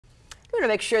want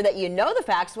to make sure that you know the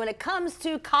facts when it comes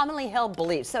to commonly held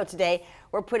beliefs. So today,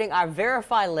 we're putting our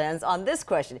Verify lens on this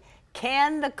question.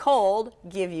 Can the cold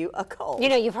give you a cold? You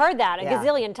know, you've heard that a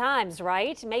gazillion times,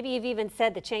 right? Maybe you've even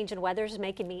said the change in weather is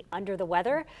making me under the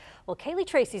weather. Well, Kaylee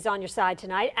Tracy's on your side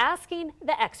tonight asking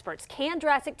the experts, can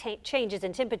drastic changes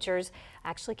in temperatures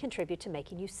actually contribute to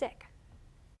making you sick?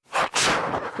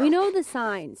 We know the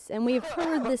signs and we've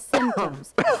heard the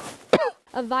symptoms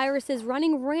of viruses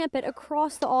running rampant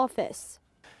across the office.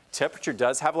 Temperature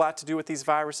does have a lot to do with these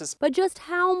viruses. But just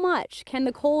how much? Can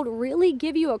the cold really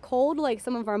give you a cold like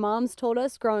some of our moms told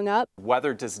us growing up?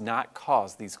 Weather does not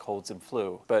cause these colds and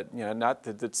flu, but not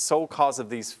the sole cause of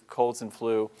these colds and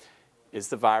flu is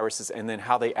the viruses, and then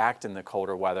how they act in the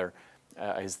colder weather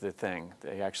is the thing.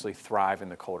 They actually thrive in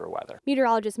the colder weather.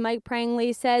 Meteorologist Mike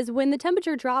Prangley says when the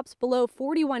temperature drops below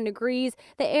 41 degrees,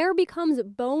 the air becomes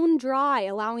bone dry,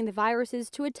 allowing the viruses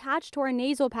to attach to our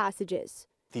nasal passages.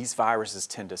 These viruses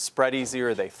tend to spread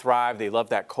easier, they thrive, they love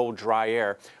that cold, dry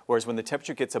air, whereas when the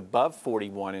temperature gets above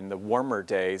 41 in the warmer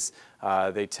days,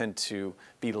 they tend to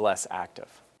be less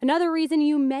active. Another reason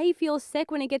you may feel sick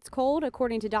when it gets cold,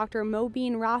 according to Dr.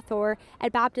 Mobeen Rathor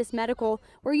at Baptist Medical,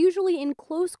 we're usually in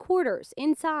close quarters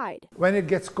inside. When it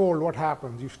gets cold, what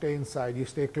happens? You stay inside, you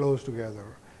stay close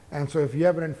together. And so if you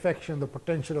have an infection, the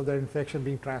potential of that infection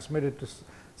being transmitted to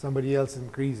somebody else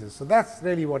increases. So that's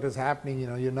really what is happening.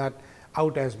 You're not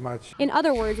out as much. In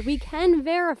other words, we can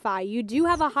verify you do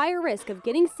have a higher risk of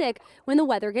getting sick when the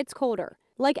weather gets colder.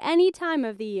 Like any time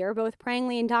of the year, both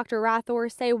Prangley and Dr.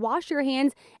 Rathor say wash your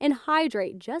hands and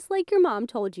hydrate, just like your mom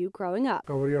told you growing up.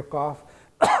 Cover your cough,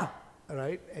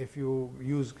 right? If you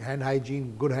use hand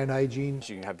hygiene, good hand hygiene.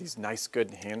 You have these nice,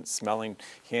 good smelling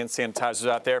hand sanitizers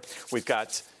out there. We've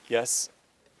got, yes,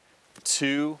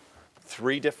 2,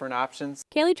 3 different options.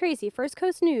 Kaylee Tracy, First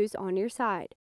Coast News, on your side.